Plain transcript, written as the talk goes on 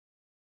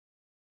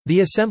The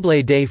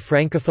Assemblée des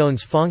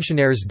francophones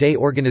fonctionnaires des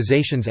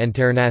organisations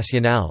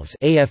internationales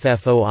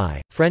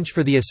 (AFFOI), French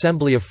for the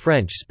Assembly of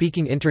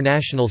French-speaking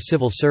international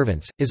civil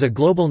servants, is a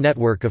global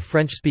network of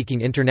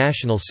French-speaking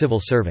international civil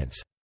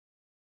servants.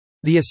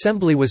 The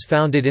Assembly was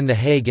founded in The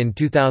Hague in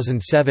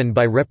 2007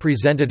 by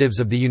representatives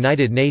of the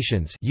United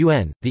Nations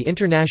 (UN), the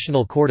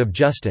International Court of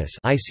Justice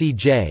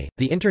 (ICJ),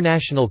 the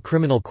International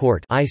Criminal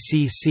Court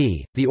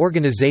 (ICC), the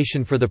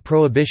Organization for the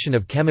Prohibition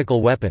of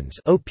Chemical Weapons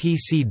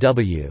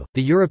 (OPCW),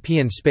 the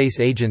European Space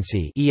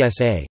Agency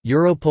 (ESA),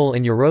 Europol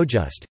and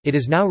Eurojust. It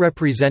is now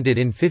represented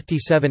in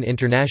 57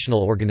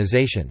 international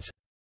organizations.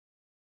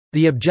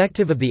 The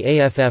objective of the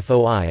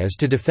AFFOI is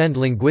to defend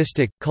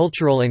linguistic,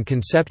 cultural and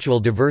conceptual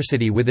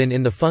diversity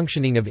within the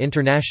functioning of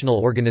international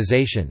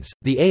organizations.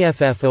 The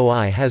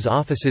AFFOI has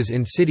offices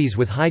in cities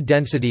with high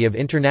density of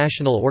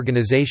international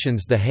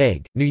organizations: The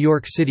Hague, New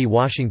York City,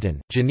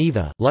 Washington,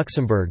 Geneva,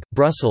 Luxembourg,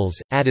 Brussels,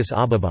 Addis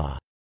Ababa.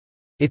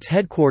 Its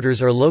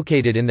headquarters are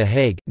located in The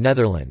Hague,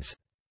 Netherlands.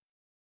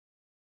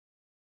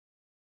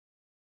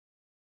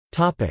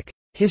 Topic: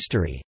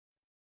 History.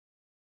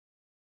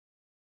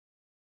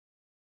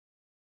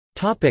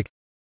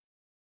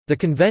 The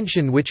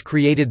convention which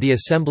created the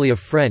Assembly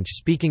of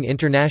French-speaking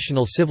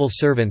international civil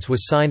servants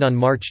was signed on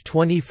March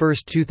 21,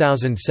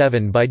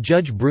 2007 by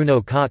Judge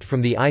Bruno Cotte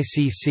from the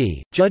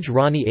ICC, Judge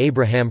Ronnie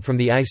Abraham from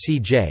the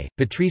ICJ,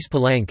 Patrice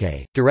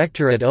Palanque,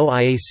 Director at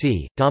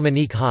OIAC,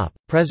 Dominique Hopp,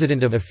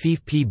 President of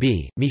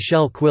AFIF-PB,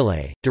 Michel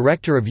Quillet,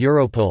 Director of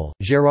Europol,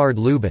 Gérard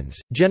Lubens,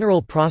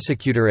 General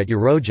Prosecutor at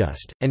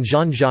Eurojust, and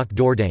Jean-Jacques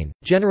Dordain,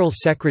 General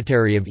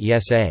Secretary of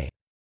ESA.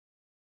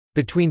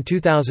 Between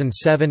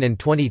 2007 and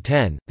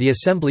 2010, the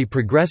Assembly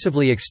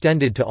progressively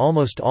extended to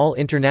almost all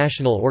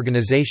international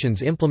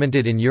organizations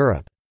implemented in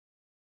Europe.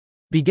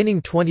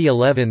 Beginning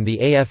 2011, the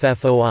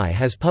AFFOI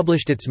has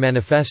published its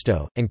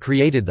manifesto, and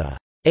created the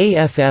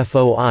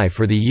AFFOI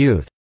for the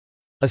Youth,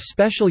 a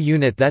special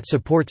unit that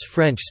supports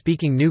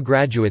French-speaking new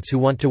graduates who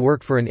want to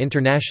work for an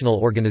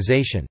international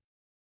organization.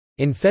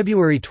 In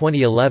February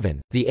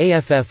 2011, the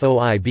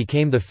AFFOI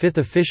became the fifth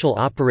official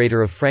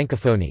operator of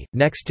francophonie,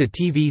 next to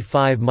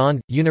TV5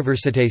 Monde,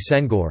 Université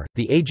Senghor,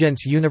 the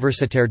Agence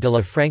Universitaire de la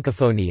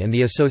Francophonie and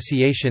the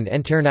Association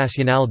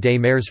Internationale des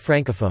Maires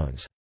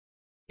Francophones.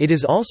 It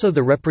is also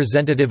the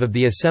representative of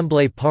the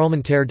Assemblée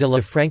parlementaire de la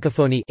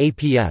Francophonie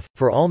 (APF)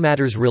 for all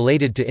matters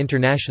related to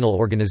international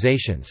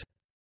organizations.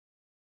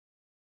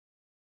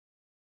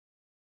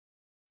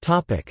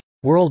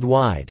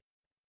 Worldwide.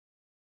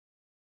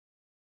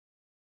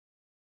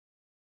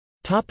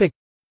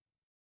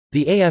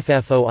 The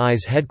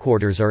AFFOI's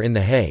headquarters are in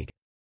The Hague.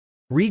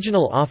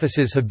 Regional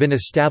offices have been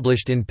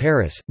established in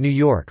Paris, New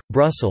York,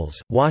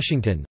 Brussels,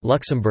 Washington,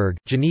 Luxembourg,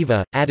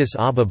 Geneva, Addis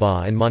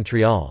Ababa and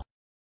Montreal.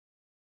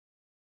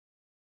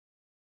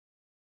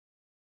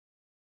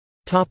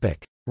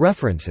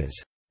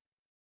 References.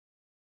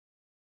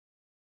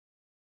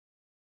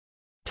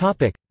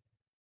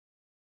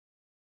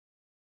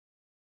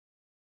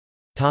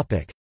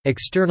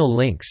 External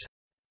links.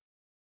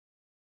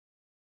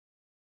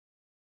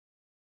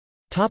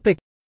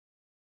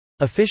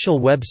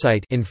 Official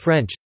website in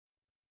French.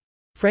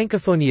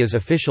 Francophonia's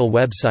official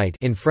website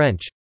in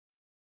French.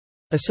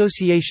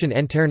 Association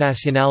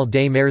Internationale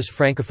des Maires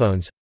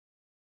Francophones.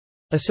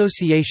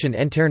 Association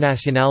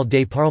Internationale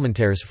des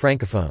Parlementaires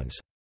Francophones.